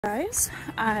Guys,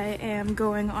 I am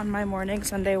going on my morning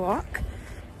Sunday walk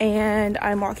and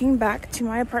I'm walking back to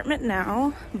my apartment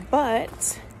now,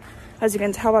 but as you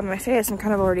can tell by my face, I'm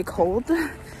kind of already cold.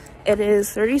 It is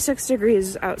 36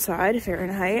 degrees outside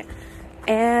Fahrenheit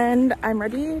and I'm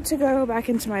ready to go back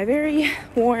into my very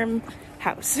warm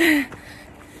house. Yeah,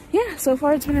 so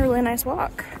far it's been a really nice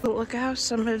walk. But look how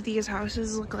some of these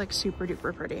houses look like super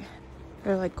duper pretty.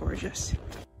 They're like gorgeous.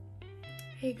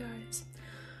 Hey guys.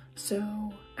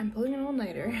 So I'm pulling an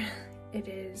all-nighter. It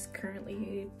is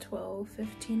currently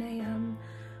 12:15 a.m.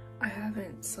 I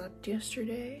haven't slept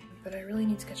yesterday, but I really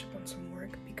need to catch up on some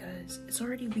work because it's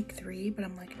already week 3, but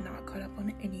I'm like not caught up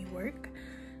on any work.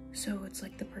 So it's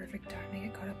like the perfect time to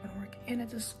get caught up on work, and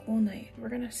it's a school night. We're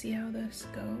gonna see how this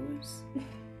goes.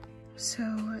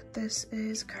 So this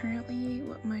is currently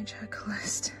what my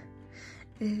checklist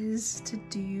is to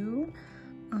do.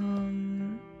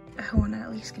 I want to at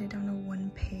least get it down to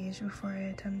 1 page before I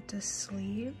attempt to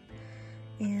sleep,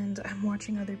 and I'm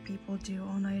watching other people do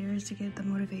all-nighters to get the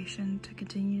motivation to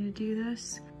continue to do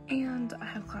this, and I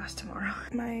have class tomorrow.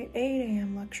 My 8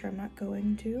 a.m. lecture I'm not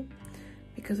going to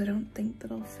because I don't think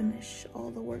that I'll finish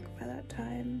all the work by that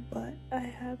time, but I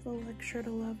have a lecture at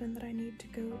 11 that I need to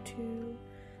go to,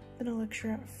 then a lecture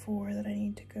at 4 that I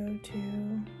need to go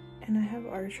to, and I have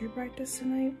archery practice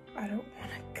tonight. I don't want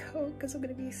to go because I'm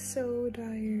gonna be so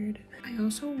tired. I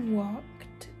also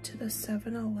walked to the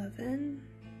 7-Eleven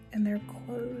and they're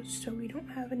closed, so we don't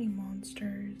have any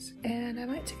monsters. And I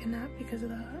might take a nap because of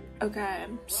that. Okay,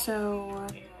 so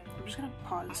I'm just gonna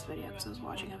pause this video because I was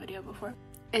watching a video before.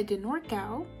 It didn't work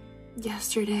out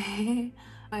yesterday.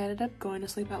 I ended up going to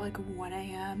sleep at like 1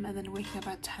 a.m. and then waking up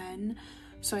at 10.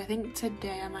 So I think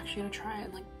today I'm actually gonna try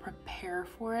and like prepare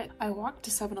for it. I walked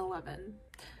to 7-Eleven.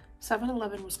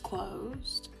 7-Eleven was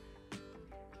closed.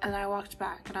 And I walked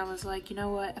back and I was like, you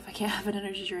know what? If I can't have an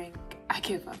energy drink, I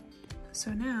give up.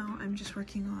 So now I'm just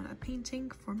working on a painting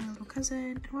for my little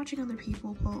cousin and watching other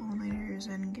people pull all-nighters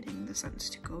and getting the sense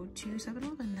to go to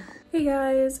 7-Eleven. Hey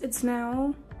guys, it's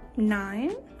now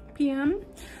 9 p.m.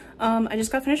 I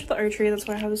just got finished with the archery. That's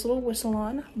why I have this little whistle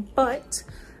on, but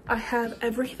I have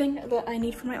everything that I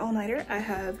need for my all-nighter. I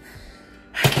have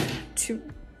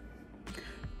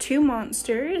two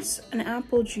monsters, an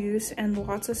apple juice, and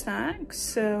lots of snacks.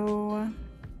 So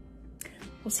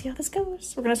we'll see how this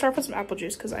goes. We're gonna start off with some apple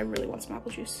juice because I really want some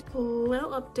apple juice. Little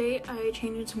update, I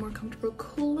changed into more comfortable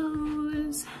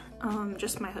clothes.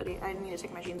 Just my hoodie. I need to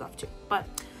take my jeans off too, but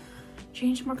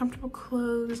changed to more comfortable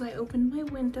clothes. I opened my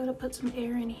window to put some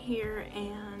air in here,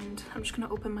 and I'm just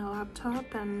gonna open my laptop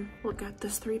and look at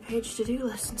this 3-page to-do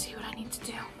list and see what I need to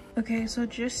do. Okay, so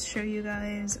just show you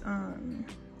guys,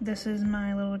 this is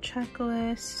my little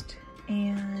checklist,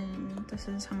 and this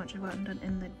is how much I've gotten done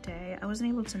in the day. I wasn't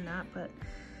able to nap, but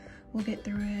we'll get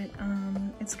through it.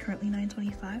 It's currently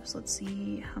 9:25, so let's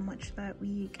see how much that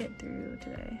we get through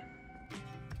today.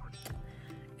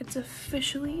 It's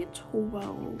officially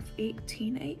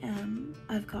 12:18 a.m.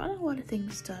 I've gotten a lot of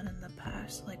things done in the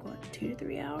past, like what, 2 to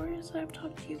 3 hours that I've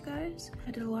talked to you guys.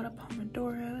 I did a lot of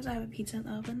pomodoros. I have a pizza in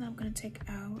the oven that I'm gonna take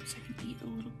out so I can eat a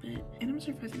little bit. And I'm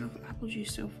surviving off apple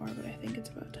juice so far, but I think it's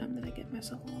about time that I get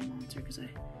myself a little monster because I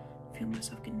feel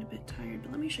myself getting a bit tired. But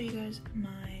let me show you guys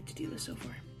my to-do list so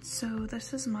far. So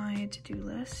this is my to-do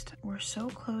list. We're so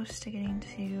close to getting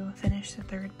to finish the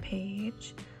 3rd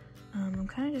page. I'm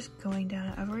kind of just going down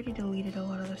it. I've already deleted a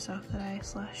lot of the stuff that I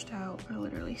slashed out. We're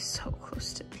literally so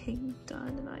close to being done,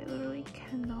 and I literally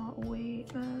cannot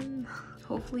wait, man.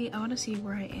 Hopefully, I want to see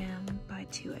where I am by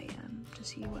 2 a.m. to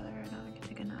see whether or not I can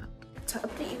take a nap. To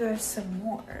update you guys some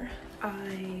more,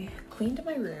 I cleaned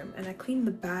my room and I cleaned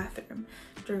the bathroom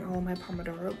during all of my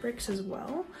Pomodoro breaks as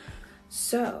well.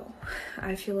 So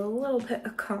I feel a little bit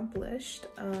accomplished,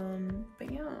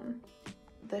 but yeah.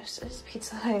 This is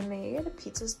pizza I made.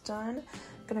 Pizza's done.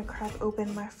 I'm gonna crack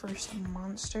open my first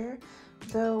monster,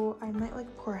 though I might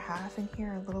like pour half in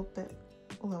here, a little bit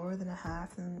lower than a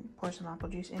half, and pour some apple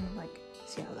juice in and like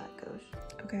see how that goes.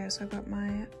 Okay, so I've got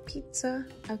my pizza,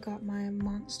 I've got my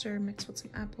monster mixed with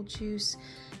some apple juice,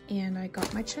 and I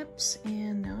got my chips,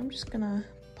 and now I'm just gonna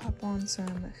pop on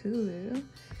some Hulu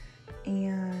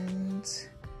and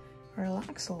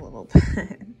relax a little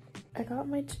bit. I got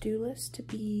my to-do list to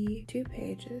be 2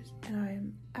 pages and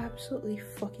I'm absolutely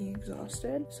fucking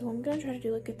exhausted. So I'm gonna try to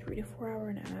do like a 3 to 4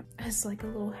 hour nap as like a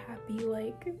little happy,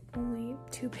 like only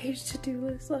 2-page to-do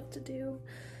list left to do.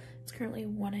 It's currently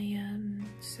 1 a.m.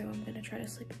 so I'm gonna try to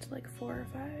sleep until like 4 or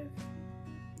 5.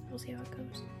 We'll see how it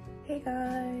goes. Hey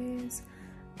guys,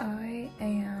 I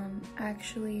am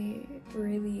actually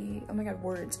really, oh my god,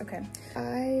 words, okay.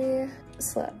 I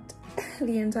slept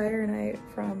the entire night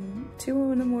from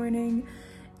 2 in the morning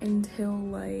until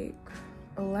like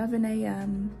 11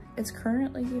 a.m. It's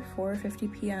currently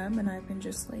 4:50 p.m. and I've been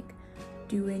just like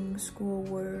doing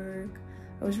schoolwork.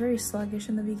 I was very sluggish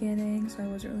in the beginning, so I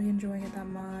wasn't really enjoying it that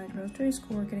much, but I was doing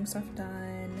schoolwork, getting stuff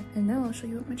done. And now I'll show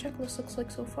you what my checklist looks like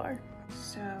so far.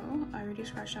 So I already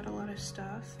scratched out a lot of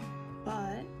stuff,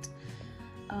 but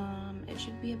it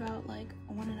should be about like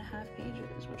 1.5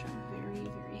 pages, which I'm very,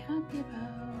 very happy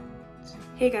about.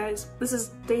 Hey guys, this is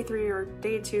day 3 or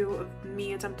day 2 of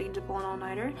me attempting to pull an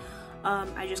all-nighter.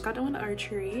 I just got done with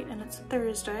archery and it's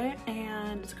Thursday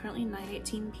and it's currently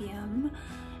 9:18 p.m.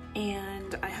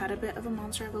 and I had a bit of a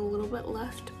monster. I have a little bit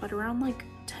left, but around like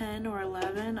 10 or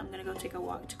 11 I'm gonna go take a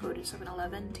walk to go to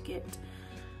 7-Eleven to get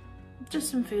just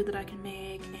some food that I can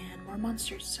make and more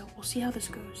monsters, so we'll see how this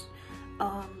goes.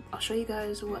 I'll show you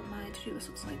guys what my to-do list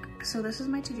looks like. So this is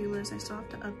my to-do list. I still have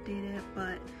to update it,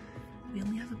 but we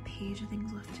only have a page of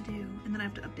things left to do, and then I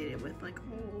have to update it with like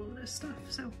all of this stuff,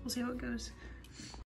 so we'll see how it goes.